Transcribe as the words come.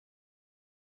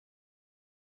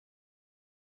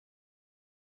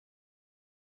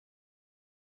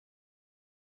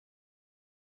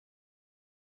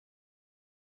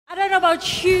I don't know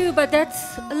about you, but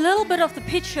that's a little bit of the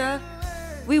picture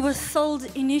we were sold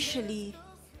initially.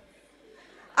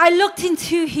 I looked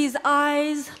into his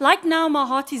eyes. Like now, my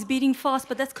heart is beating fast,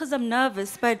 but that's because I'm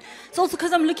nervous. But it's also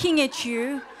because I'm looking at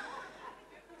you.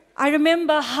 I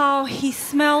remember how he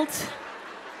smelled.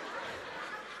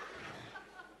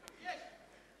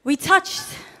 We touched,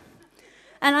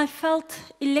 and I felt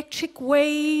electric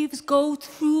waves go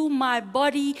through my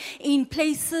body in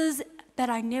places that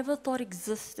I never thought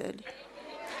existed.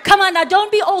 Come on now,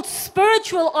 don't be all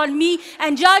spiritual on me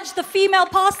and judge the female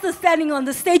pastor standing on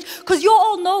the stage, because you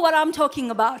all know what I'm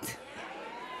talking about.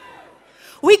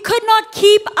 We could not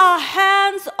keep our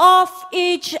hands off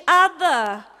each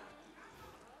other.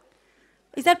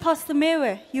 Is that Pastor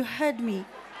Mewe? You heard me.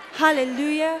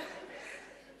 Hallelujah.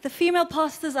 The female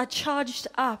pastors are charged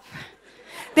up.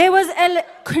 There was a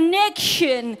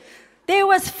connection. There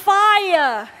was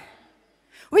fire.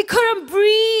 We couldn't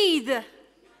breathe.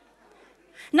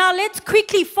 Now let's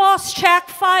quickly fast track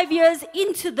 5 years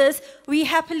into this. We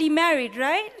happily married,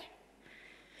 right?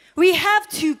 We have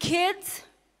 2 kids.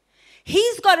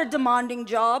 He's got a demanding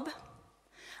job.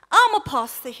 I'm a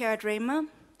pastor here at Rhema.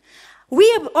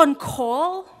 We are on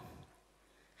call.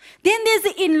 Then there's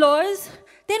the in-laws.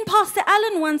 Then Pastor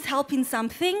Allen wants help in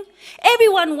something.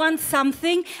 Everyone wants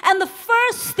something. And the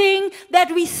first thing that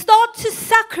we start to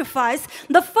sacrifice,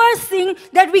 the first thing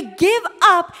that we give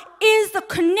up is the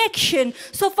connection.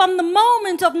 So from the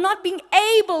moment of not being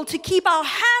able to keep our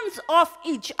hands off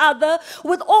each other,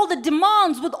 with all the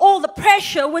demands, with all the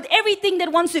pressure, with everything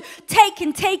that wants to take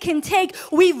and take and take,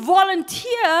 we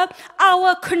volunteer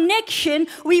our connection.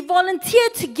 We volunteer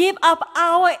to give up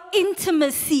our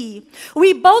intimacy.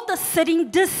 We both are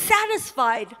sitting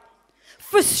dissatisfied,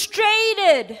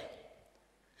 frustrated,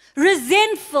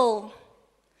 resentful,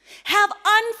 have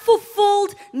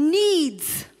unfulfilled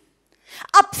needs,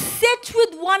 upset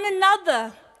with one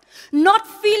another, not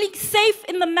feeling safe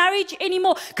in the marriage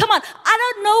anymore. Come on, I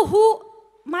don't know who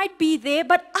might be there,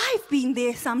 but I've been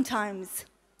there sometimes.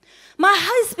 My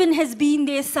husband has been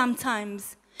there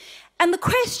sometimes. And the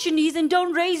question is, and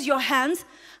don't raise your hands,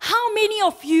 how many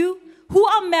of you who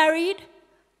are married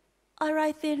are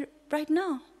right there right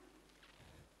now?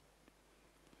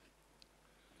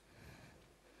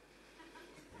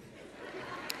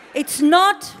 It's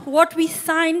not what we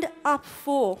signed up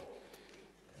for.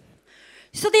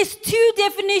 So there's 2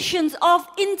 definitions of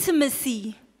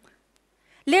intimacy.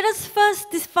 Let us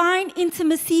first define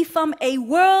intimacy from a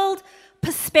world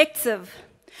perspective.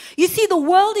 You see, the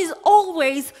world is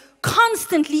always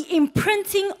constantly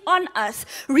imprinting on us,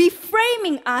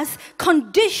 reframing us,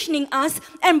 conditioning us,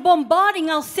 and bombarding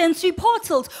our sensory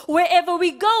portals wherever we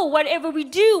go, whatever we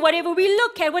do, whatever we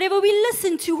look at, whatever we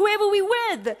listen to, whoever we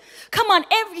with. Come on,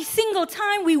 every single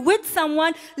time we with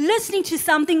someone, listening to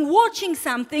something, watching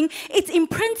something, it's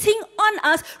imprinting on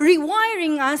us,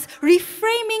 rewiring us,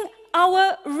 reframing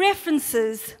our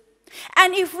references.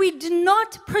 And if we do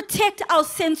not protect our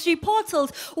sensory portals,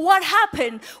 what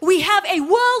happened? We have a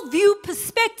worldview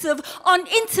perspective on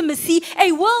intimacy,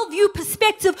 a worldview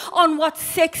perspective on what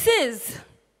sex is.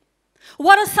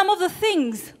 What are some of the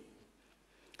things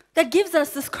that gives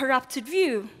us this corrupted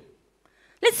view?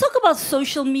 Let's talk about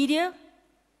social media.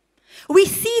 We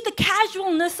see the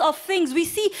casualness of things. We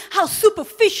see how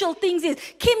superficial things is.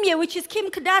 Kim here, which is Kim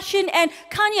Kardashian, and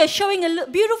Kanye showing a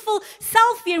beautiful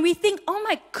selfie, and we think, oh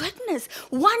my goodness,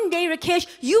 one day, Rakesh,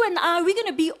 you and I, we're going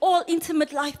to be all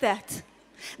intimate like that.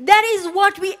 That is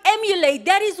what we emulate.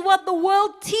 That is what the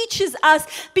world teaches us,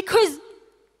 because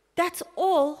that's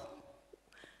all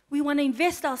we want to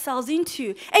invest ourselves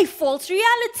into, a false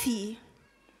reality.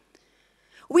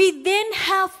 We then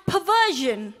have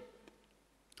perversion.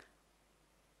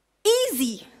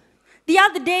 Easy. The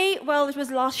other day, well, it was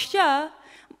last year,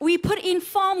 we put in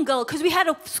farm girl because we had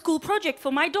a school project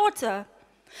for my daughter.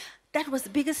 That was the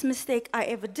biggest mistake I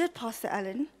ever did, Pastor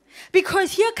Allen.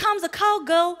 Because here comes a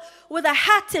cowgirl with a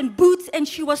hat and boots, and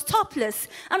she was topless.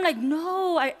 I'm like,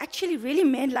 no, I actually really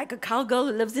meant like a cowgirl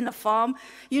who lives in a farm,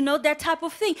 you know, that type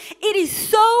of thing. It is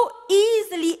so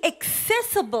easily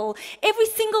accessible. Every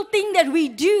single thing that we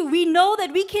do, we know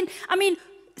that we can,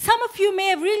 some of you may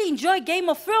have really enjoyed Game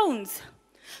of Thrones.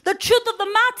 The truth of the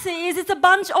matter is it's a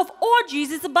bunch of orgies.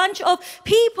 It's a bunch of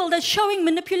people that's showing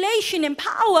manipulation and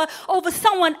power over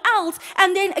someone else,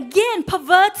 and then again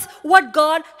perverts what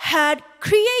God had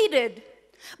created.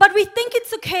 But we think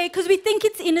it's okay because we think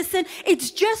it's innocent.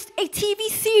 It's just a TV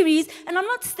series, and I'm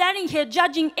not standing here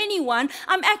judging anyone.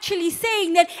 I'm actually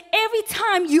saying that every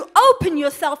time you open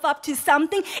yourself up to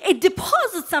something, it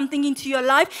deposits something into your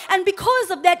life, and because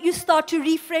of that, you start to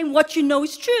reframe what you know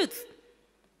is truth.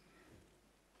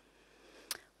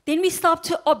 Then we start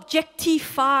to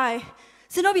objectify.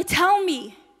 Zenobia, tell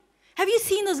me, have you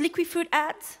seen those liquid fruit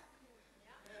ads?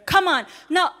 Come on.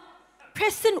 Now,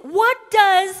 Preston, what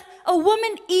does a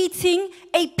woman eating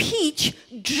a peach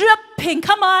dripping,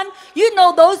 come on, you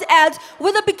know those ads,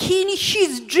 with a bikini,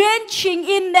 she's drenching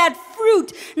in that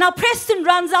fruit. Now Preston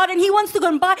runs out and he wants to go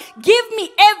and buy, give me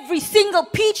every single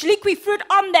peach liquid fruit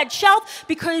on that shelf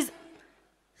because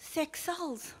sex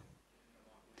sells.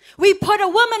 We put a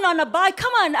woman on a bike.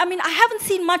 Come on, I mean, I haven't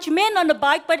seen much men on a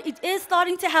bike, but it is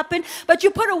starting to happen. But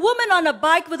you put a woman on a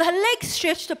bike with her legs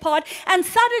stretched apart, and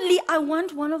suddenly, I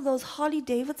want one of those Harley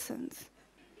Davidsons.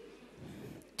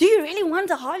 Do you really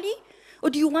want a Harley? Or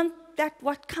do you want that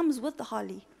what comes with the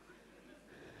Harley?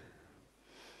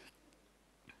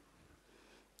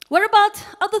 What about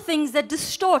other things that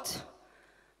distort?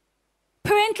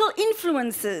 Parental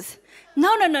influences. No.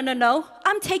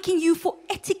 I'm taking you for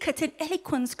etiquette and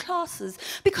eloquence classes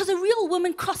because a real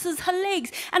woman crosses her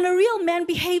legs and a real man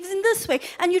behaves in this way.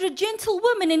 And you're a gentle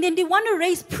woman and then they want to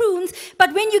raise prunes.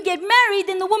 But when you get married,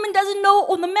 then the woman doesn't know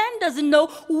or the man doesn't know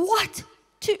what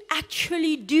to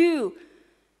actually do.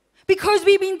 Because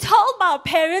we've been told by our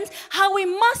parents how we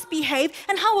must behave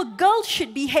and how a girl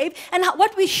should behave and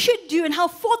what we should do and how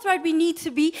forthright we need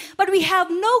to be. But we have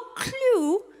no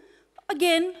clue,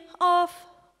 again, of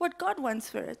what God wants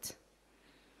for it.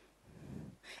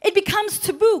 It becomes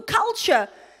taboo, culture,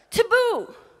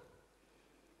 taboo.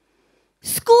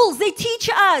 Schools, they teach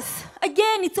us,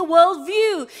 again, it's a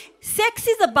worldview. Sex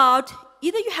is about,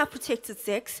 either you have protected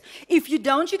sex, if you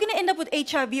don't, you're going to end up with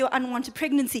HIV or unwanted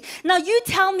pregnancy. Now you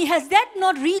tell me, has that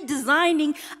not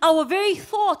redesigning our very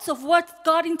thoughts of what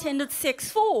God intended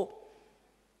sex for?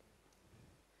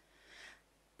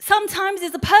 Sometimes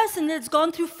there's a person that's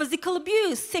gone through physical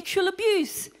abuse, sexual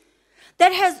abuse,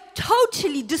 that has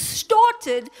totally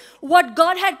distorted what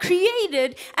God had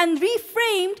created and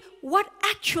reframed what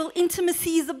actual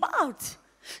intimacy is about.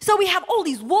 So we have all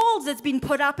these walls that's been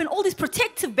put up and all these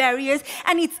protective barriers,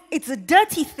 and it's a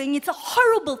dirty thing, it's a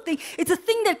horrible thing, it's a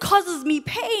thing that causes me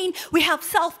pain. We have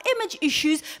self-image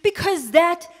issues because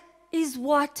that is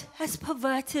what has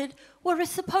perverted what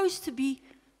is supposed to be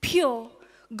pure,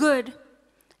 good,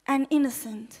 and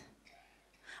innocent.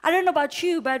 I don't know about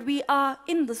you, but we are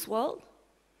in this world.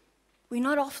 We're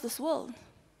not of this world.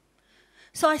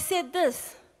 So I said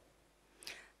this,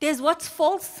 there's what's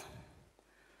false,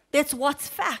 there's what's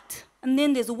fact, and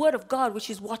then there's the word of God,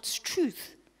 which is what's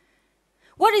truth.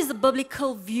 What is the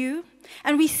biblical view?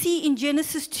 And we see in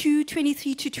Genesis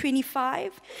 2:23 to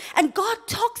 25, and God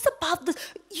talks about this.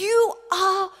 You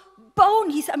are bone.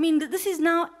 This is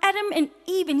now Adam and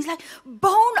Eve, and he's like,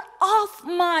 bone of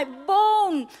my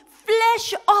bone,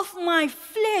 flesh of my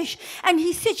flesh. And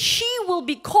he said, she will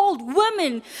be called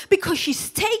woman because she's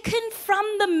taken from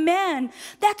the man.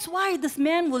 That's why this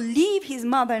man will leave his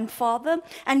mother and father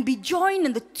and be joined,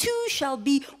 and the two shall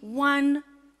be one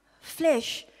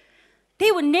flesh.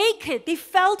 They were naked. They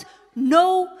felt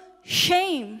no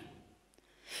shame.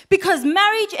 Because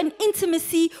marriage and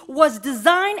intimacy was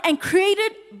designed and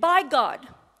created by God.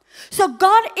 So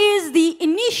God is the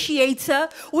initiator,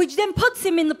 which then puts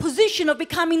him in the position of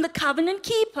becoming the covenant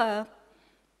keeper.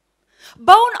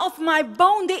 Bone of my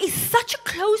bone, there is such a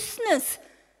closeness.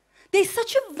 There's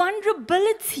such a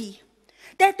vulnerability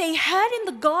that they had in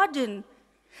the garden.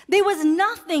 There was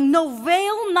nothing, no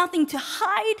veil, nothing to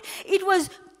hide. It was,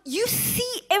 you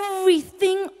see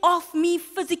everything of me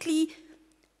physically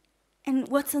and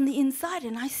what's on the inside,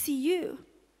 and I see you.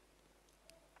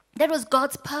 That was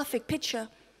God's perfect picture.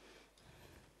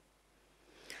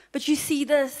 But you see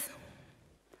this.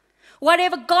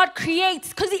 Whatever God creates,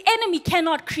 because the enemy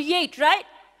cannot create, right?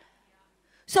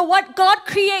 So what God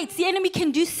creates, the enemy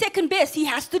can do second best. He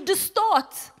has to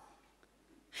distort.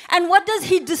 And what does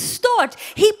he distort?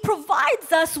 He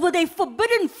provides us with a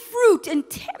forbidden fruit and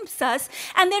tempts us,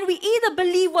 and then we either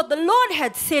believe what the Lord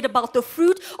had said about the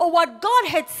fruit, or what God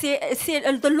had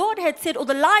said, the Lord had said, or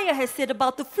the liar has said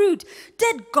about the fruit.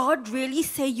 Did God really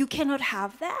say you cannot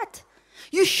have that?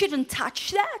 You shouldn't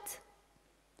touch that?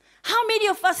 How many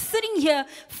of us sitting here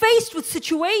faced with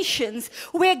situations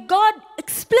where God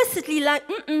explicitly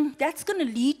that's going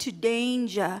to lead to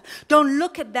danger. Don't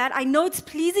look at that. I know it's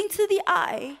pleasing to the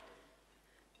eye.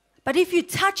 But if you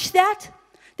touch that,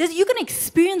 you're going to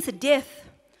experience a death.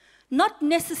 Not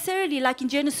necessarily like in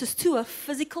Genesis 2, a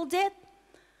physical death,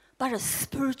 but a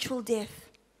spiritual death.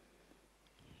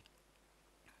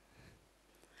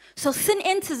 So sin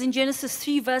enters in Genesis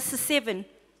 3, verses 7.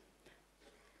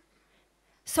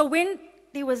 So when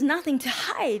there was nothing to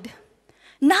hide,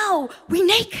 now we're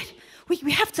naked.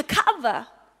 We have to cover.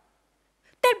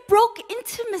 That broke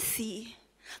intimacy.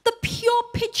 The pure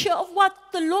picture of what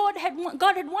the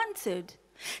God had wanted.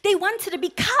 They wanted to be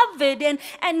covered and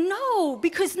no,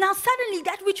 because now suddenly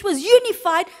that which was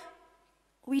unified,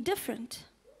 we're different.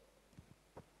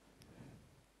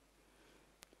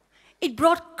 It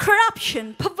brought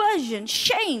corruption, perversion,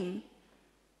 shame.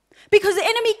 Because the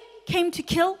enemy came to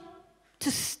kill,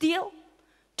 to steal,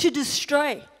 to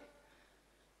destroy.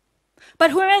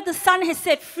 But whoever the Son has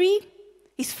set free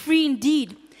is free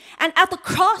indeed. And at the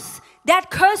cross, that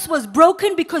curse was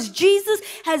broken because Jesus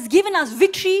has given us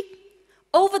victory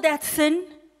over that sin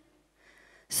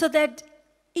so that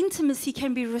intimacy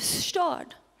can be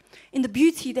restored in the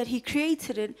beauty that He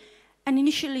created it and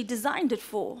initially designed it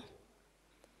for.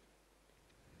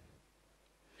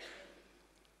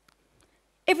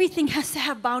 Everything has to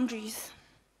have boundaries.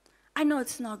 I know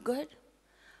it's not good.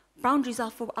 Boundaries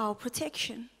are for our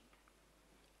protection.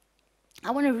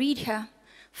 I want to read here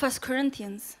 1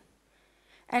 Corinthians.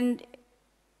 And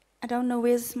I don't know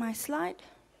where's my slide.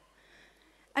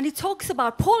 And it talks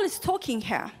about, Paul is talking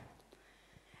here.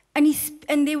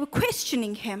 And they were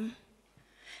questioning him.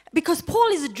 Because Paul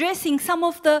is addressing some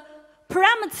of the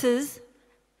parameters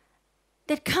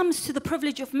that comes to the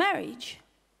privilege of marriage.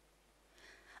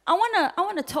 I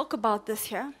want to talk about this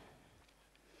here.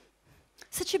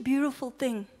 Such a beautiful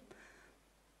thing.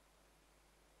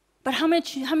 But how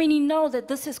many know that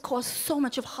this has caused so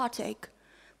much of heartache,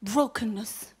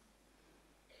 brokenness,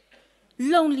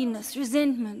 loneliness,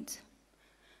 resentment?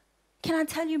 Can I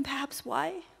tell you perhaps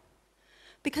why?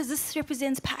 Because this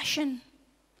represents passion.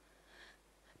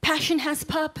 Passion has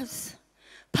purpose.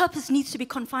 Purpose needs to be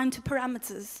confined to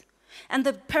parameters. And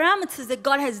the parameters that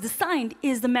God has designed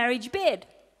is the marriage bed.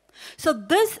 So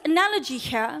this analogy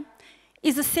here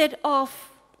is a set of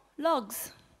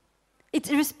logs. It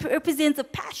represents a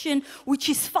passion which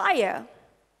is fire.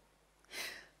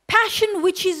 Passion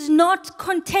which is not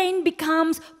contained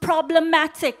becomes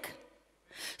problematic.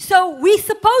 So we're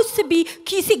supposed to be,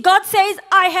 you see, God says,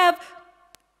 I have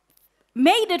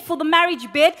made it for the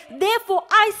marriage bed, therefore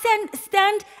I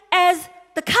stand as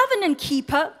the covenant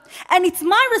keeper, and it's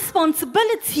my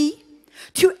responsibility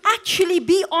to actually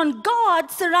be on guard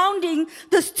surrounding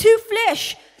this two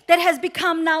flesh that has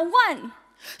become now one.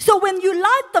 So when you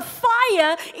light the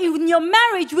fire in your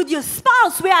marriage with your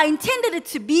spouse where I intended it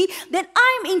to be, then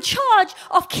I'm in charge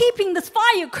of keeping this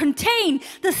fire contained.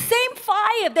 The same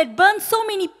fire that burned so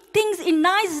many things in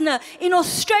Neisner, in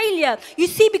Australia, you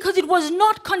see, because it was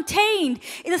not contained.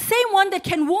 The same one that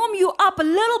can warm you up a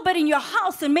little bit in your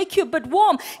house and make you a bit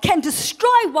warm, can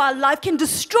destroy wildlife, can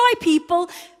destroy people.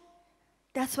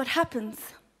 That's what happens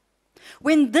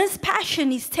when this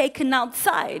passion is taken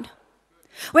outside.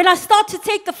 When I start to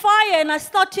take the fire and I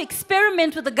start to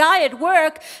experiment with the guy at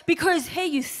work because, hey,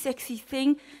 you sexy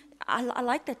thing, I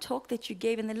like that talk that you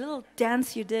gave and the little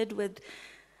dance you did with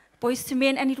Boys to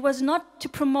Men, and it was not to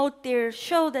promote their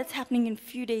show that's happening in a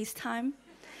few days' time.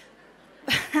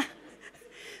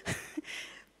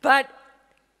 But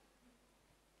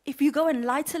if you go and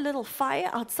light a little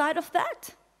fire outside of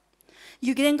that,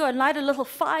 you then go and light a little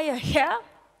fire here.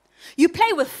 You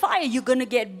play with fire, you're going to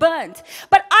get burnt.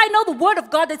 But I know the word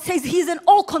of God that says He's an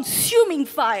all-consuming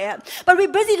fire. But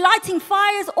we're busy lighting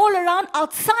fires all around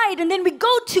outside. And then we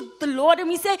go to the Lord and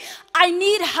we say, I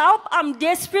need help. I'm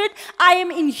desperate. I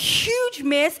am in huge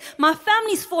mess. My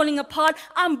family's falling apart.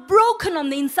 I'm broken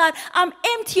on the inside. I'm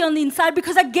empty on the inside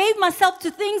because I gave myself to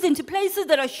things, into places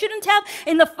that I shouldn't have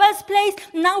in the first place.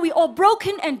 Now we're all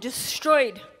broken and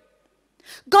destroyed.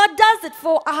 God does it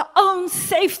for our own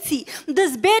safety.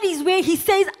 This bed is where He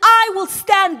says, I will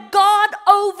stand guard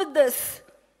over this.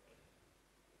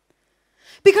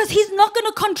 Because He's not going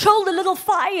to control the little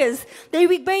fires. They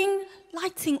will be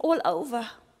lighting all over.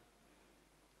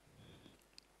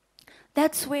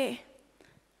 That's where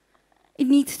it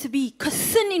needs to be. Because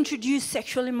sin introduced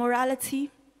sexual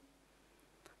immorality.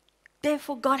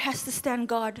 Therefore, God has to stand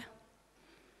guard.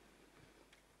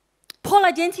 Paul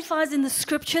identifies in the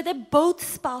scripture that both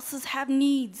spouses have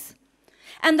needs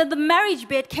and that the marriage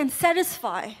bed can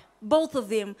satisfy both of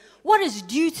them, what is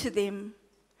due to them.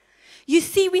 You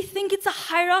see, we think it's a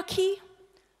hierarchy.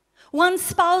 One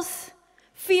spouse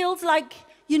feels like,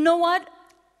 you know what,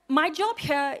 my job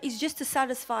here is just to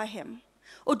satisfy him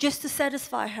or just to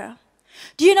satisfy her.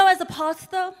 Do you know, as a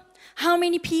pastor, how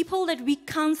many people that we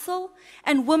counsel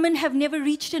and women have never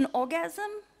reached an orgasm?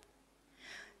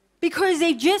 Because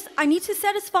they just, I need to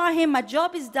satisfy him, my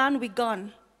job is done, we're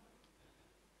gone.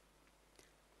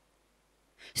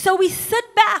 So we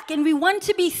sit back and we want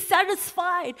to be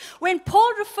satisfied. When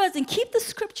Paul refers, and keep the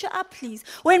scripture up please,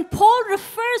 when Paul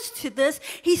refers to this,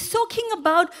 he's talking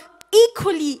about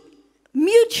equally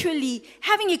mutually,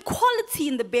 having equality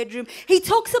in the bedroom. He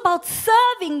talks about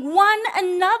serving one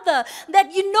another,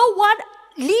 that you know what?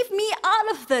 Leave me out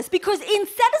of this, because in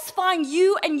satisfying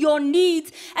you and your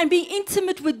needs and being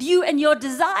intimate with you and your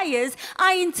desires,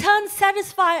 I in turn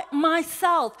satisfy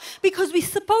myself, because we're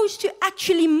supposed to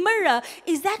actually mirror.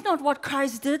 Is that not what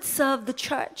Christ did? Serve the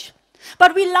church.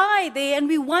 But we lie there and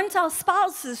we want our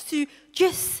spouses to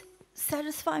just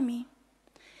satisfy me.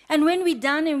 And when we're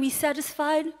done and we're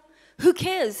satisfied, who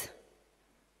cares?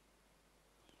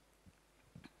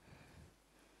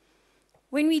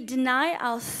 When we deny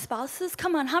our spouses,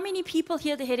 come on, how many people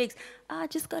hear the headaches? I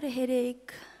just got a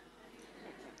headache.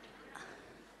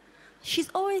 She's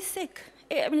always sick.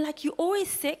 I mean, like, you're always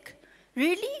sick?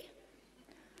 Really?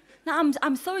 Now,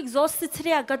 I'm so exhausted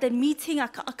today. I got that meeting. I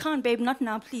can't, babe, not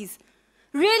now, please.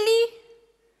 Really?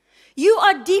 You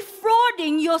are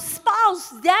defrauding your spouse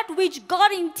that which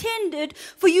God intended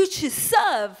for you to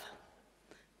serve.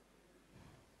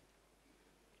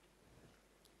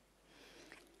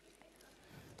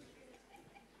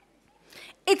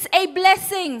 It's a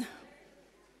blessing.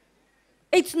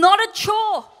 It's not a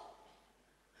chore.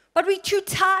 But we're too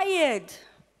tired.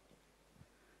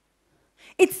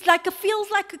 It's like it feels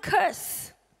like a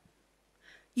curse.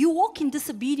 You walk in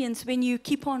disobedience when you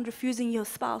keep on refusing your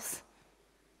spouse.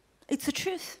 It's the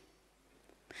truth.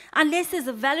 Unless there's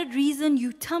a valid reason,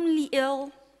 you're terminally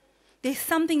ill, there's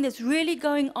something that's really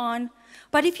going on.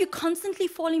 But if you're constantly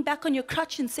falling back on your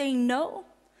crutch and saying no,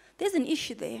 there's an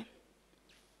issue there.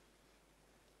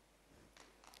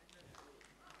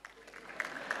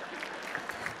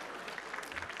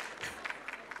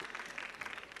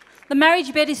 The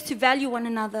marriage bed is to value one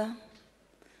another.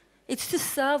 It's to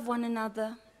serve one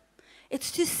another.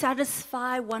 It's to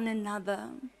satisfy one another.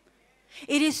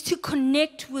 It is to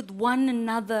connect with one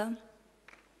another.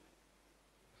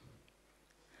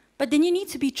 But then you need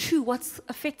to be true what's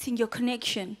affecting your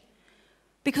connection,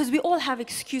 because we all have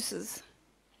excuses.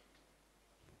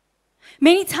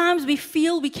 Many times we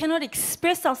feel we cannot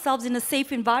express ourselves in a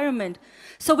safe environment,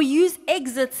 so we use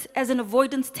exits as an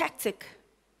avoidance tactic.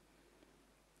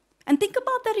 And think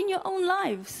about that in your own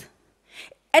lives.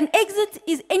 An exit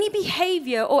is any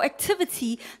behavior or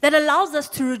activity that allows us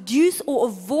to reduce or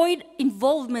avoid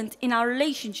involvement in our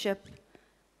relationship.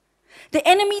 The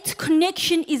enemy to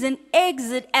connection is an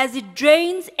exit, as it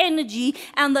drains energy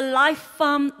and the life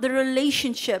from the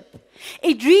relationship.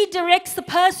 It redirects the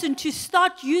person to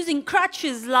start using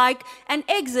crutches like an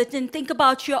exit, and think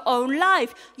about your own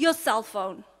life, your cell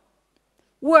phone,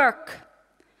 work,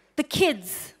 the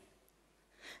kids.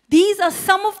 These are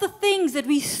some of the things that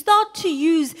we start to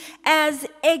use as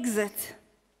exit.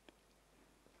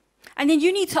 And then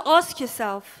you need to ask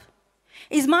yourself,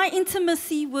 is my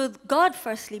intimacy with God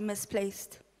firstly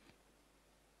misplaced?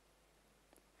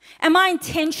 Am I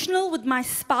intentional with my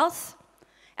spouse?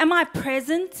 Am I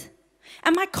present?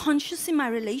 Am I conscious in my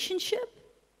relationship?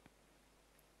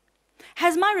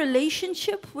 Has my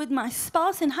relationship with my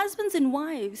spouse, and husbands and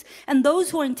wives and those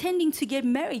who are intending to get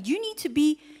married, you need to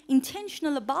be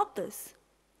intentional about this.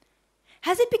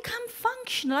 Has it become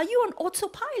functional? Are you on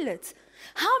autopilot?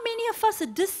 How many of us are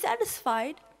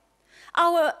dissatisfied?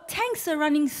 Our tanks are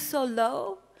running so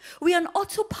low. We're on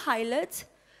autopilot.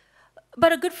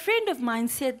 But a good friend of mine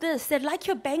said this, that like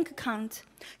your bank account,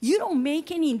 you don't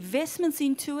make any investments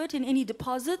into it and any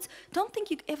deposits, don't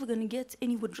think you're ever going to get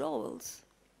any withdrawals.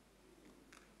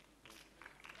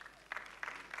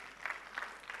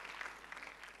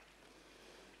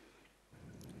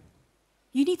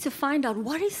 You need to find out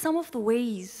what is some of the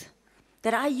ways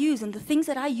that I use and the things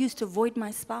that I use to avoid my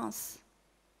spouse.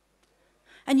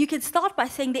 And you can start by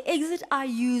saying the exit I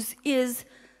use is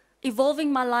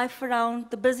evolving my life around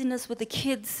the busyness with the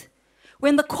kids.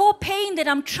 When the core pain that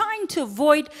I'm trying to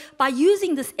avoid by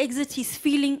using this exit is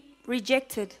feeling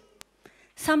rejected.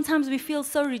 Sometimes we feel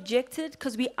so rejected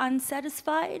because we're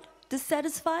unsatisfied,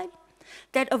 dissatisfied,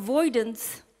 that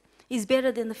avoidance is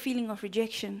better than the feeling of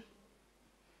rejection.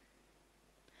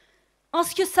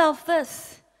 Ask yourself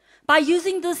this, by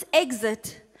using this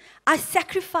exit, I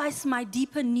sacrifice my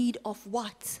deeper need of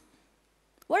what?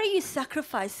 What are you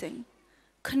sacrificing?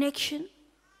 Connection?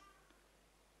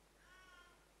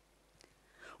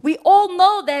 We all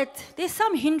know that there's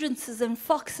some hindrances and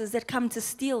foxes that come to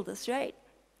steal this, right?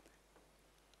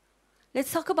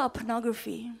 Let's talk about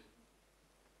pornography.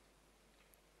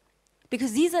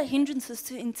 Because these are hindrances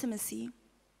to intimacy.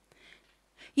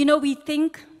 You know, we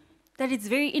think that it's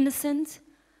very innocent.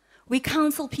 We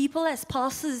counsel people as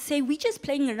pastors, say we're just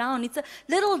playing around. It's a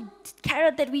little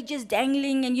carrot that we're just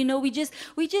dangling, and you know, we just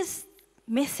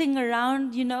messing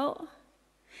around, you know.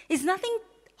 It's nothing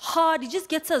hard, it just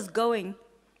gets us going.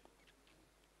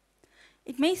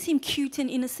 it may seem cute and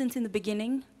innocent in the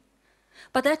beginning,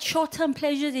 but that short-term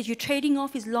pleasure that you're trading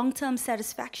off is long-term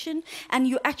satisfaction, and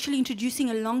you're actually introducing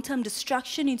a long-term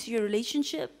destruction into your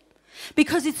relationship,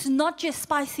 because it's not just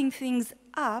spicing things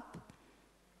up.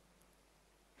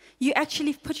 You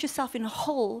actually put yourself in a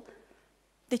hole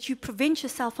that you prevent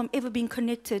yourself from ever being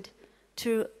connected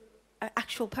to an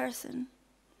actual person.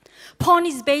 Porn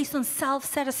is based on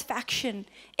self-satisfaction.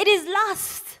 It is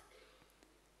lust.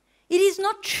 It is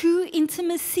not true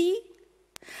intimacy.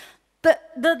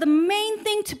 The main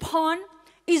thing to porn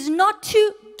is not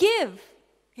to give,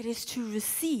 it is to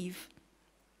receive.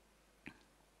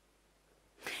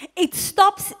 It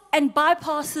stops and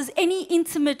bypasses any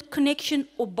intimate connection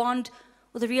or bond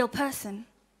with a real person.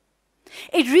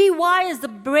 It rewires the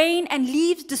brain and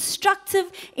leaves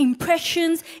destructive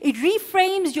impressions. It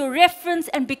reframes your reference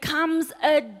and becomes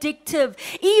addictive.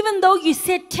 Even though you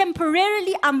said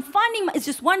temporarily, I'm finding it's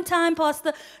just one time,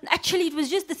 Pastor. Actually, it was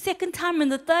just the second time and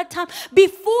the third time.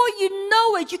 Before you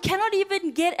know it, you cannot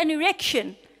even get an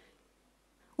erection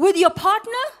with your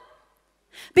partner,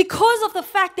 because of the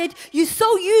fact that you're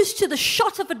so used to the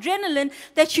shot of adrenaline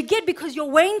that you get, because your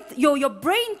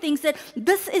brain thinks that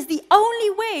this is the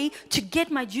only way to get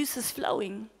my juices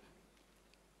flowing.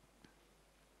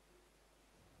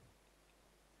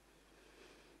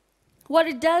 What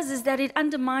it does is that it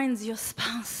undermines your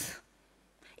spouse.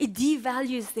 It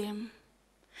devalues them.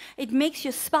 It makes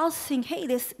your spouse think, hey,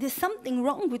 there's something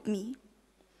wrong with me.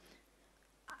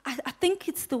 I think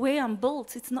it's the way I'm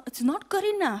built. It's not good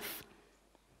enough.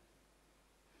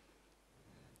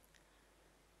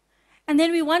 And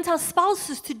then we want our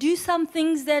spouses to do some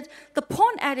things that the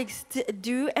porn addicts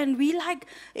do, and we like,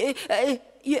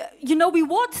 we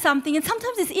want something, and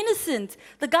sometimes it's innocent.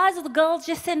 The guys or the girls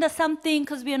just send us something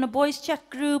because we're in a boys' chat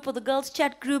group or the girls'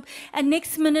 chat group, and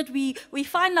next minute we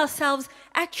find ourselves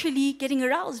actually getting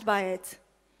aroused by it.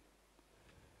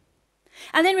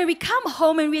 And then when we come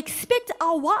home and we expect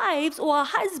our wives or our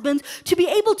husbands to be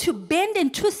able to bend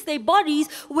and twist their bodies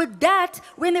with that,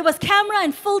 when there was camera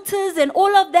and filters and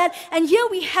all of that, and here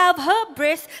we have her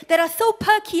breasts that are so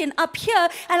perky and up here,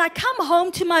 and I come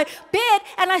home to my bed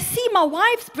and I see my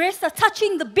wife's breasts are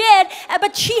touching the bed,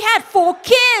 but she had 4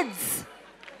 kids.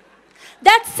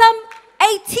 That's some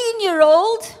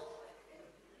 18-year-old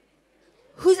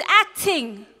who's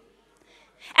acting.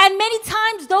 And many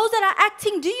times, those that are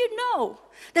acting, do you know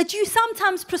that you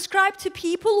sometimes prescribe to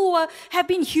people who have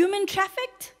been human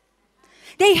trafficked?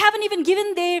 They haven't even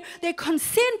given their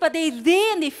consent, but they're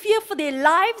there and they fear for their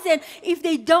lives. And if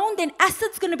they don't, then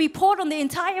acid's going to be poured on the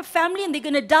entire family and they're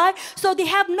going to die. So they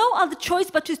have no other choice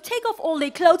but to take off all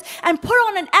their clothes and put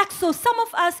on an act. So some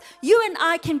of us, you and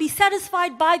I, can be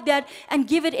satisfied by that and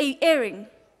give it an airing.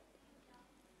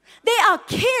 They are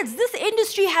kids. This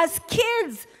industry has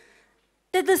kids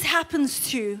that this happens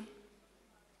to.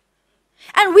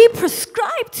 And we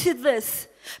prescribe to this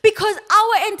because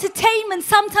our entertainment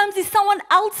sometimes is someone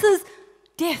else's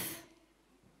death.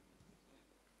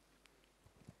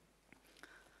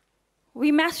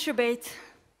 We masturbate.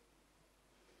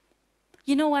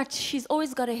 You know what? She's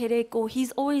always got a headache, or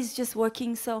he's always just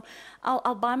working, so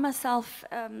I'll buy myself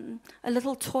a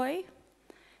little toy,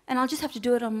 and I'll just have to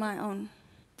do it on my own.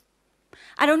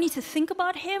 I don't need to think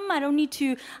about him. I don't need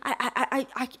to,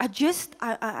 I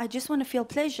just want to feel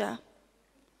pleasure.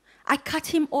 I cut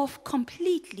him off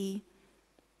completely.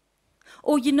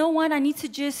 Or you know what, I need to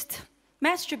just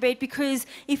masturbate, because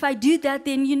if I do that,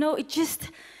 then, it just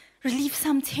relieves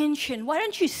some tension. Why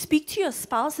don't you speak to your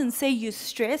spouse and say you're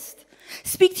stressed?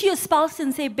 Speak to your spouse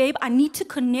and say, babe, I need to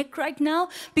connect right now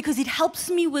because it helps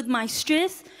me with my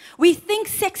stress. We think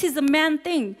sex is a man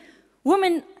thing.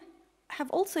 Women have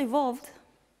also evolved.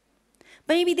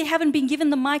 Maybe they haven't been given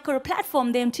the mic or a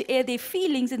platform then to air their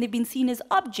feelings, and they've been seen as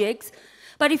objects.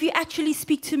 But if you actually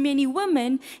speak to many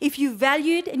women, if you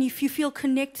value it and if you feel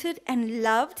connected and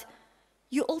loved,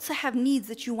 you also have needs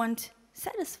that you want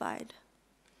satisfied.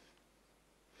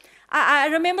 I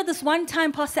remember this one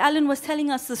time Pastor Alan was telling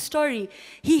us the story.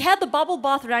 He had the bubble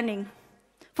bath running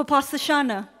for Pastor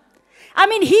Shana. I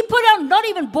mean, he put out not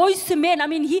even boys to men. I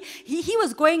mean, he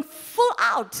was going full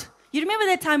out. You remember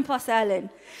that time, Pastor Alan?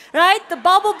 Right? The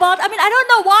bubble bath. I mean, I don't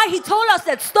know why he told us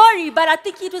that story, but I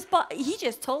think he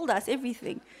just told us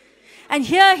everything. And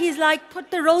here he's like,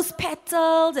 put the rose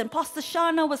petals, and Pastor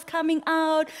Shana was coming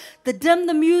out,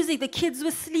 the music, the kids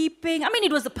were sleeping. I mean,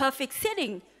 it was a perfect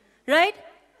setting, right?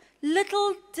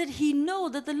 Little did he know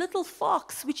that the little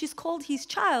fox, which is called his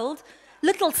child,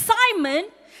 little Simon,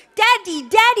 Daddy,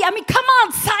 I mean, come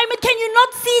on, Simon, can you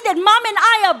not see that Mom and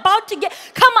I are about to get,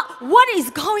 come on, what is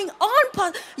going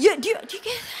on? Do you get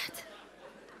that?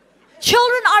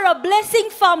 Children are a blessing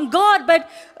from God, but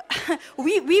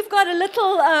we've got a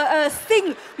little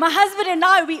thing. My husband and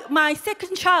I, my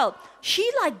second child, she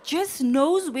like just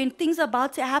knows when things are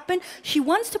about to happen. She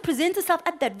wants to present herself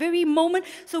at that very moment.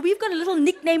 So we've got a little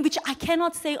nickname which I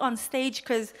cannot say on stage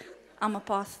because I'm a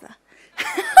pastor.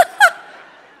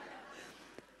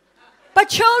 But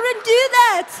children do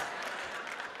that.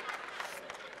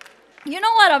 You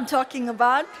know what I'm talking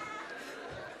about.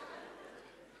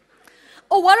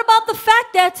 Or what about the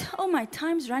fact that, oh, my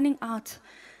time's running out.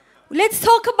 Let's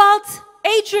talk about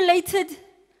age-related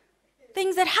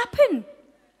things that happen,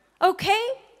 okay?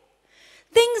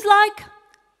 Things like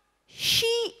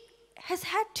she has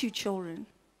had 2 children.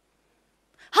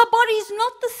 Her body is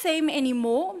not the same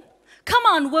anymore. Come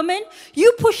on, women,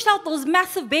 you pushed out those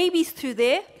massive babies through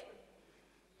there.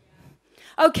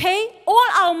 Okay, all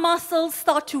our muscles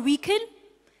start to weaken,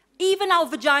 even our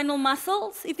vaginal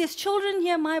muscles. If there's children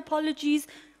here, my apologies.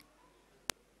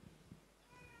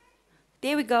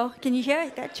 There we go. Can you hear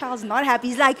it? That child's not happy.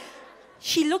 He's like,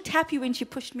 she looked happy when she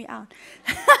pushed me out.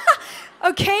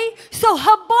 Okay, so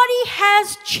her body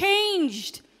has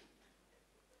changed.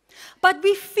 But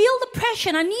we feel the pressure,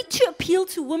 and I need to appeal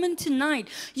to women tonight.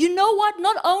 You know what?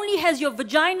 Not only has your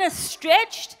vagina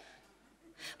stretched,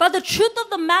 but the truth of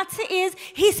the matter is,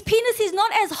 his penis is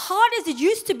not as hard as it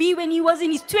used to be when he was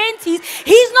in his 20s.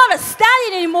 He's not a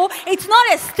stallion anymore. It's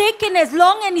not as thick and as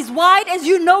long and as wide as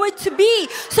you know it to be.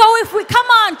 So if we come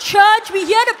on, church, we're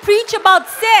here to preach about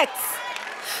sex.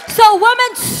 So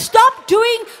women, stop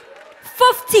doing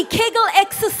 50 Kegel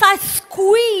exercise,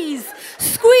 squeeze,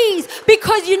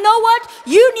 because you know what?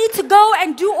 You need to go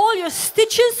and do all your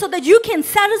stitches so that you can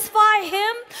satisfy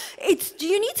him.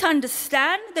 You need to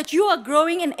understand that you are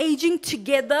growing and aging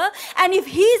together. And if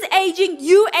he's aging,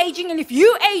 you aging, and if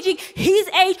you aging, he's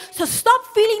aging. So stop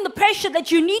feeling the pressure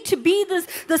that you need to be this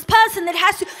person that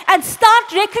has to, and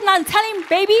start recognizing, tell him,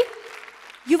 baby,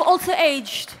 you've also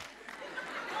aged.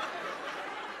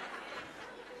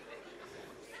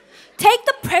 Take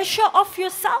the pressure off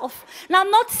yourself. Now,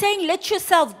 I'm not saying let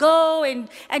yourself go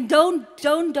and don't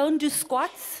do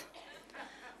squats.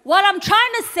 What I'm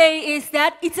trying to say is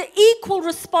that it's an equal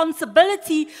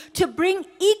responsibility to bring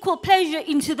equal pleasure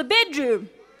into the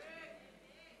bedroom.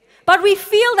 But we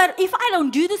feel that if I don't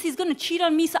do this, he's going to cheat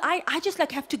on me, so I just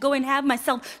like have to go and have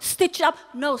myself stitched up.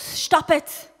 No, stop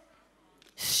it.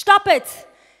 Stop it.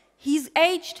 He's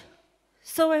aged,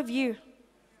 so have you.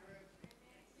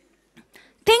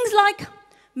 Things like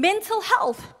mental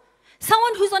health.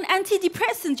 Someone who's on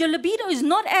antidepressants, your libido is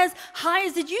not as high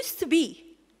as it used to be.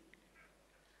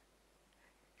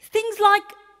 Things like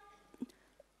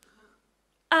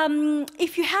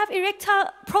if you have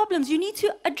erectile problems, you need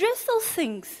to address those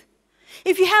things.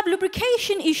 If you have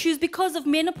lubrication issues because of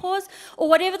menopause or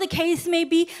whatever the case may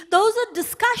be, those are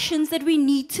discussions that we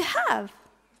need to have.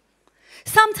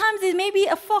 Sometimes there may be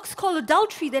a fox called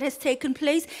adultery that has taken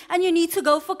place, and you need to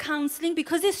go for counseling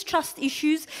because there's trust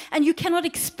issues and you cannot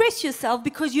express yourself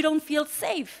because you don't feel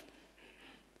safe.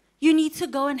 You need to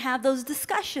go and have those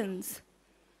discussions.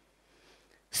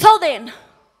 So then,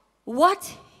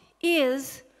 what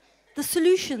is the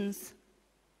solutions?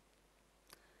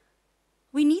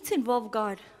 We need to involve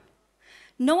God.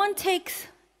 No one takes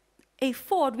a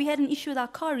Ford. We had an issue with our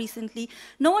car recently.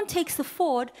 No one takes a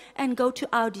Ford and go to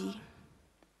Audi.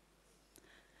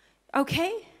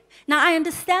 Okay? Now, I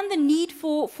understand the need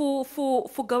for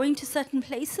going to certain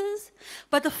places,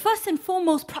 but the first and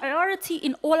foremost priority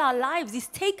in all our lives is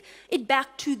take it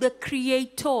back to the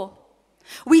Creator.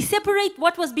 We separate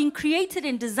what was being created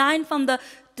and designed from the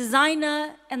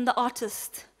designer and the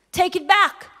artist. Take it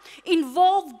back.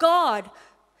 Involve God.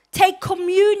 Take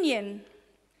communion.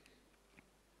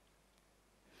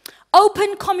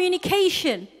 Open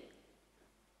communication.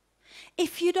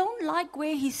 If you don't like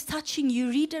where he's touching you,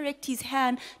 redirect his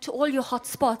hand to all your hot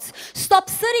spots. Stop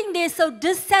sitting there so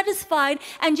dissatisfied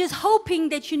and just hoping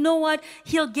that you know what,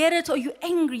 he'll get it, or you're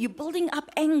angry, you're building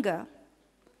up anger.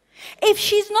 If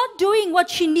she's not doing what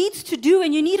she needs to do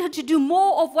and you need her to do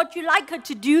more of what you like her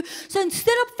to do, so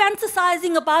instead of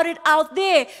fantasizing about it out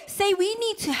there, say we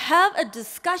need to have a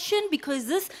discussion because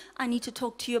this I need to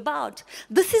talk to you about.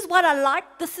 This is what I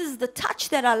like. This is the touch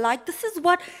that I like. This is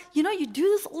what, you know, you do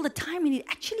this all the time and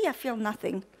actually I feel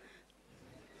nothing.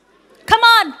 Come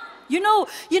on. You know,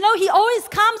 he always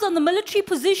comes on the military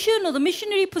position or the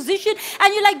missionary position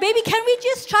and you're like, baby, can we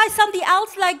just try something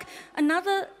else like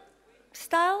another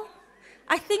style?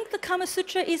 I think the Kama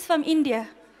Sutra is from India.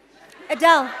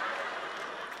 Adele.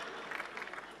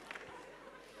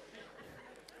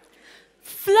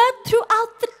 Flirt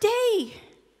throughout the day.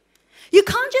 You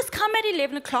can't just come at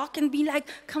 11 o'clock and be like,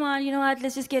 come on, you know what,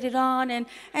 let's just get it on.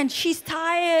 And she's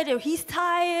tired or he's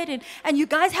tired. And you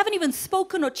guys haven't even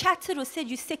spoken or chatted or said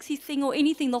you sexy thing or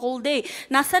anything the whole day.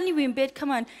 Now suddenly we're in bed, come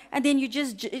on. And then you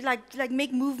just like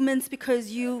make movements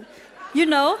because you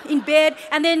know, in bed.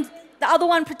 And then the other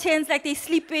one pretends like they're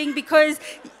sleeping because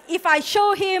if I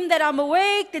show him that I'm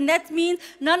awake, then that means,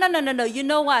 no. You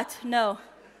know what? No.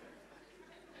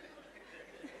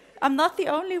 I'm not the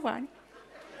only one.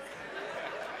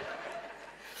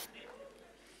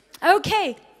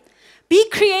 Okay. Be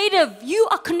creative. You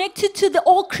are connected to the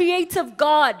all-creative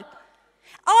God.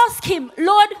 Ask Him,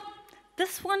 Lord,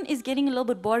 this one is getting a little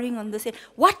bit boring on this end.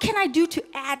 What can I do to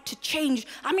add, to change?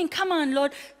 I mean, come on,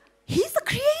 Lord. He's the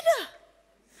creator.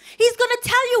 He's going to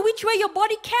tell you which way your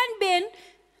body can bend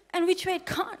and which way it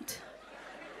can't.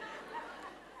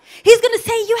 He's going to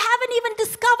say, you haven't even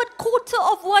discovered quarter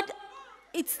of what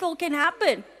it still can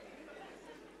happen.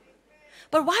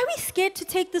 But why are we scared to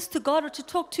take this to God or to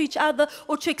talk to each other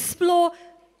or to explore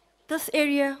this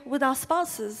area with our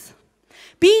spouses?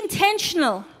 Be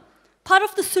intentional. Part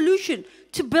of the solution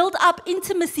to build up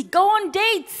intimacy. Go on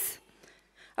dates.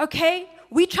 Okay?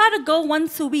 We try to go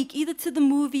once a week, either to the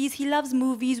movies. He loves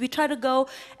movies. We try to go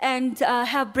and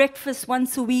have breakfast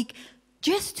once a week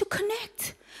just to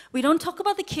connect. We don't talk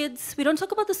about the kids. We don't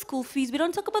talk about the school fees. We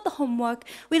don't talk about the homework.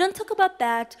 We don't talk about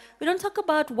that. We don't talk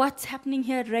about what's happening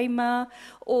here at Rhema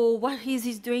or what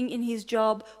he's doing in his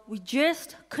job. We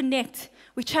just connect.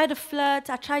 We try to flirt.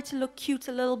 I try to look cute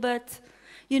a little bit.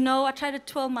 You know, I try to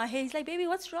twirl my hair. He's like, baby,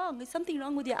 what's wrong? Is something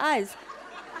wrong with your eyes?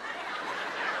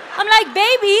 I'm like,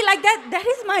 baby, like that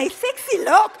is my sexy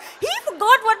look. He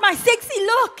forgot what my sexy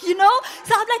look, you know?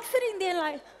 So I'm like sitting there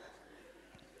like,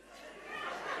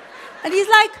 and he's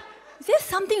like, is there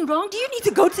something wrong? Do you need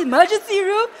to go to the emergency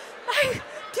room? Like,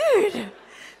 dude.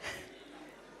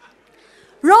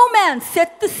 Romance,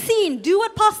 set the scene. Do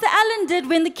what Pastor Allen did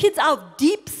when the kids are out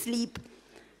deep sleep.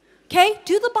 Okay?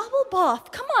 Do the bubble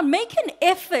bath. Come on, make an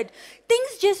effort.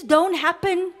 Things just don't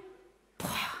happen.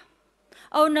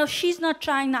 Oh, no, she's not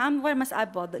trying now. Why must I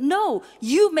bother? No,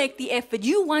 you make the effort.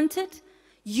 You want it.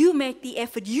 You make the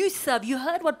effort. You serve. You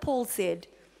heard what Paul said.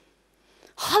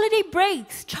 Holiday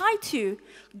breaks, try to.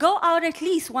 Go out at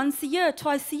least once a year,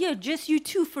 twice a year, just you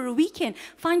two for a weekend.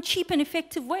 Find cheap and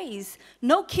effective ways.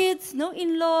 No kids, no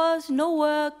in-laws, no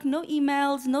work, no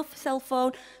emails, no cell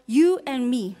phone. You and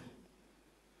me.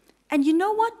 And you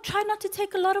know what? Try not to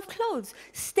take a lot of clothes.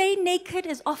 Stay naked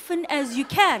as often as you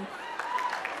can.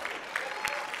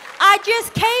 I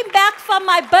just came back from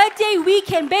my birthday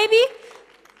weekend, baby.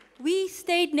 We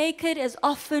stayed naked as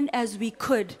often as we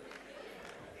could.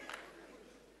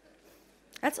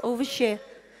 That's overshare.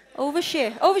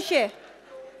 Overshare. Overshare.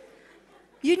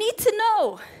 You need to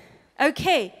know.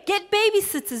 Okay, get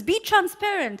babysitters. Be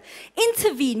transparent.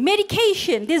 Intervene.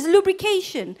 Medication. There's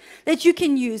lubrication that you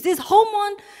can use. There's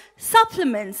hormone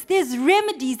supplements. There's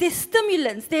remedies. There's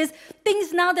stimulants. There's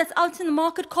things now that's out in the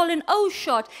market called an O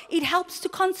shot. It helps to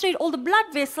concentrate all the blood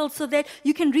vessels so that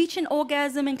you can reach an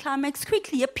orgasm and climax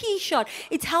quickly. A P shot.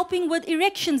 It's helping with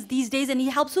erections these days and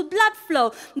it helps with blood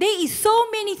flow. There is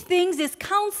so many things. There's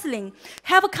counseling.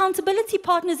 Have accountability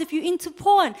partners if you're into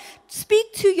porn.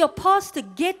 Speak to your pastor.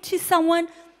 Get to someone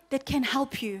that can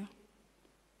help you.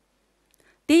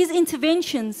 There's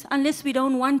interventions unless we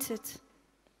don't want it.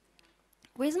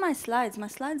 Where's my slides? My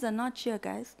slides are not here,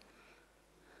 guys.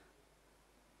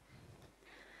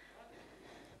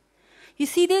 You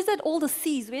see, there's at all the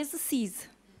C's. Where's the C's?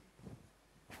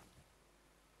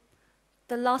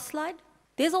 The last slide?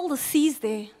 There's all the C's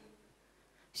there.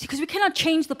 Because we cannot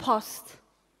change the past.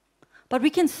 But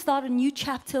we can start a new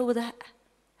chapter with a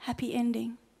happy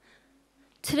ending.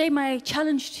 Today, my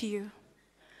challenge to you,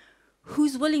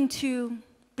 who's willing to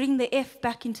bring the F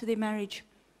back into their marriage?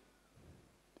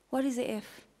 What is the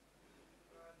F?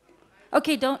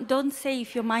 Okay, don't say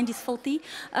if your mind is filthy.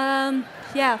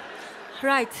 Yeah,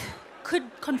 right. Could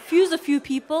confuse a few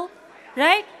people,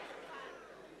 right?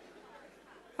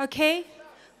 Okay,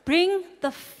 bring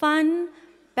the fun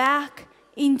back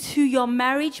into your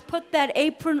marriage. Put that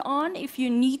apron on if you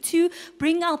need to.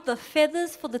 Bring out the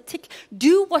feathers for the tick.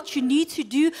 Do what you need to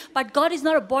do. But God is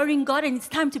not a boring God, and it's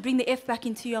time to bring the F back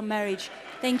into your marriage.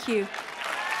 Thank you.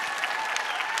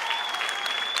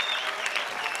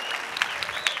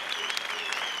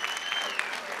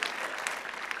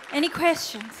 Any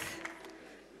questions?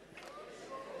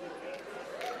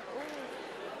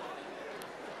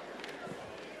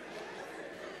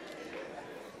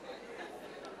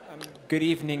 Good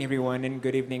evening, everyone, and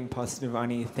good evening, Pastor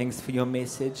Divani. Thanks for your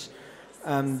message.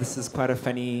 This is quite a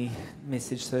funny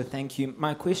message, so thank you.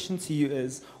 My question to you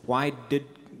is, why did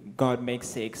God make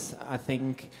sex? I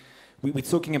think we're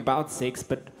talking about sex,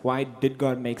 but why did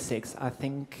God make sex? I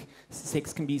think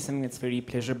sex can be something that's very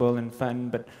pleasurable and fun,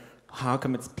 but how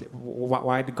come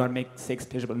why did God make sex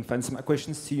pleasurable and fun? So my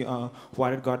questions to you are, why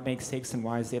did God make sex, and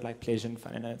why is there like pleasure and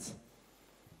fun in it?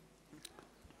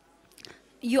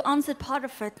 You answered part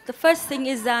of it. The first thing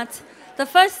is that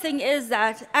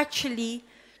actually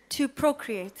to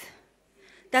procreate.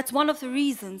 That's one of the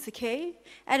reasons, okay?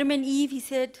 Adam and Eve, he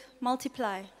said,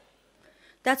 multiply.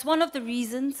 That's one of the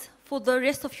reasons for the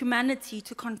rest of humanity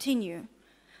to continue.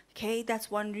 Okay, that's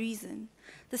one reason.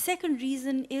 The second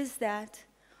reason is that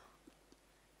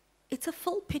it's a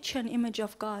full picture and image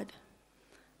of God.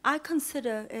 I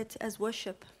consider it as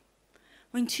worship.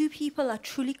 When two people are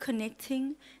truly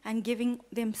connecting and giving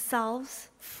themselves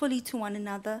fully to one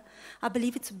another, I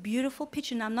believe it's a beautiful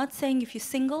picture. And I'm not saying if you're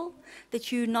single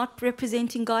that you're not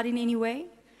representing God in any way,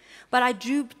 but I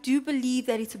do believe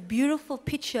that it's a beautiful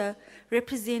picture,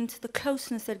 represent the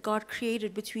closeness that God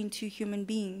created between two human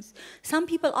beings. Some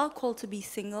people are called to be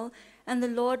single, and the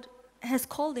Lord has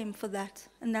called them for that,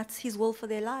 and that's His will for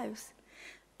their lives.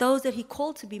 Those that He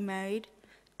called to be married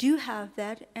do have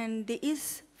that, and there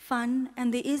is fun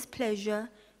and there is pleasure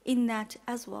in that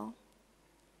as well.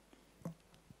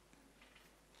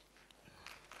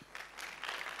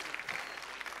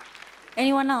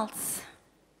 Anyone else?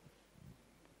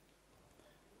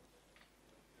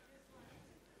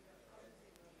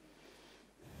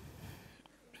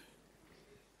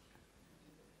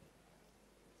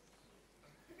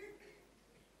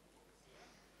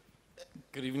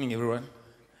 Good evening, everyone.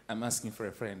 I'm asking for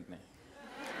a friend now.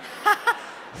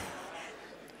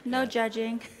 No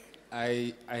judging.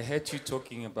 I heard you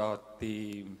talking about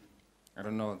the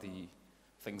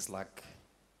things like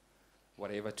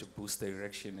whatever to boost the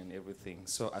erection and everything.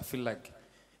 So I feel like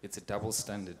it's a double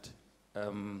standard.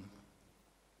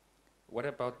 What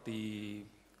about the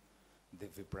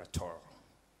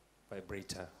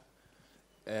vibrator,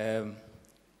 and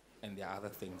the other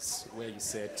things where you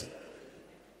said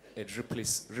it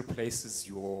replaces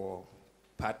your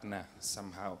partner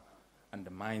somehow,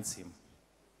 undermines him.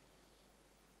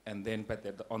 And then, but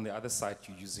on the other side,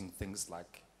 you're using things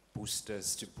like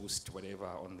boosters to boost whatever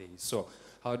on the. So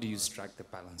how do you strike the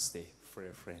balance there for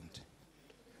a friend?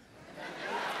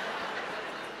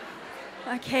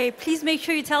 Okay, please make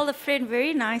sure you tell the friend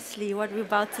very nicely what we're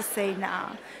about to say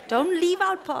now. Don't leave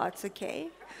out parts, okay?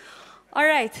 All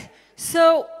right,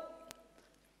 so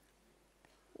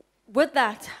with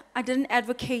that, I didn't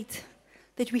advocate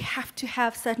that we have to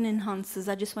have certain enhancers.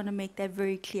 I just want to make that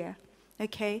very clear,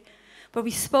 okay? But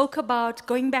we spoke about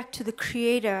going back to the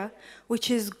Creator,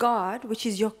 which is God, which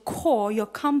is your core, your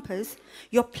compass,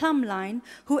 your plumb line,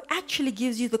 who actually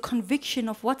gives you the conviction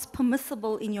of what's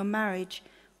permissible in your marriage,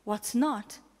 what's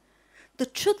not. The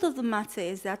truth of the matter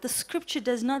is that the scripture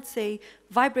does not say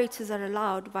vibrators are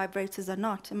allowed, vibrators are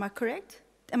not. Am I correct?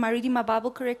 Am I reading my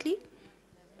Bible correctly?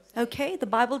 Okay, the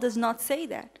Bible does not say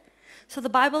that. So the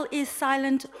Bible is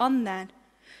silent on that.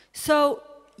 So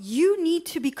you need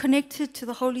to be connected to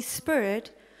the Holy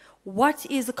Spirit. What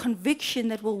is a conviction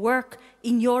that will work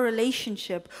in your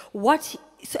relationship?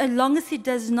 So as long as it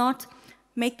does not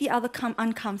make the other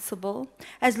uncomfortable,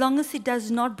 as long as it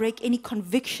does not break any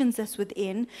convictions that's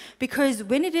within, because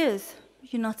when it is,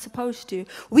 you're not supposed to.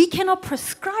 We cannot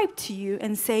prescribe to you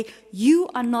and say, you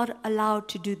are not allowed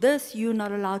to do this, you're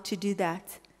not allowed to do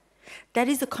that. That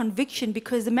is a conviction,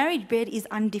 because the marriage bed is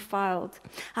undefiled.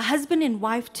 A husband and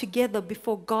wife together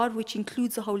before God, which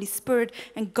includes the Holy Spirit,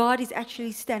 and God is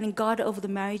actually standing guard over the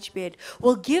marriage bed,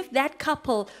 will give that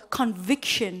couple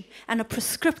conviction and a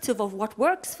prescriptive of what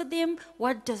works for them,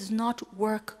 what does not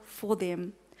work for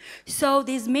them. So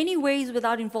there's many ways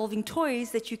without involving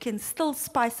toys that you can still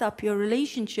spice up your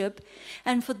relationship.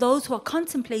 And for those who are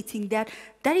contemplating that,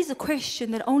 that is a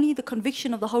question that only the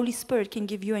conviction of the Holy Spirit can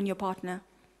give you and your partner.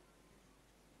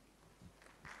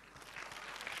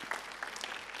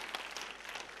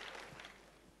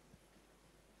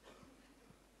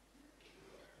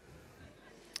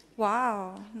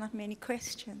 Wow, not many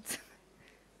questions.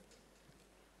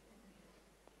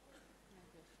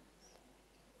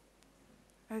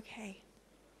 Okay.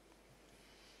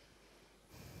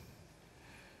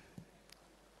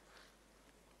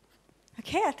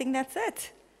 Okay, I think that's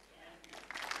it.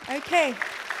 Okay.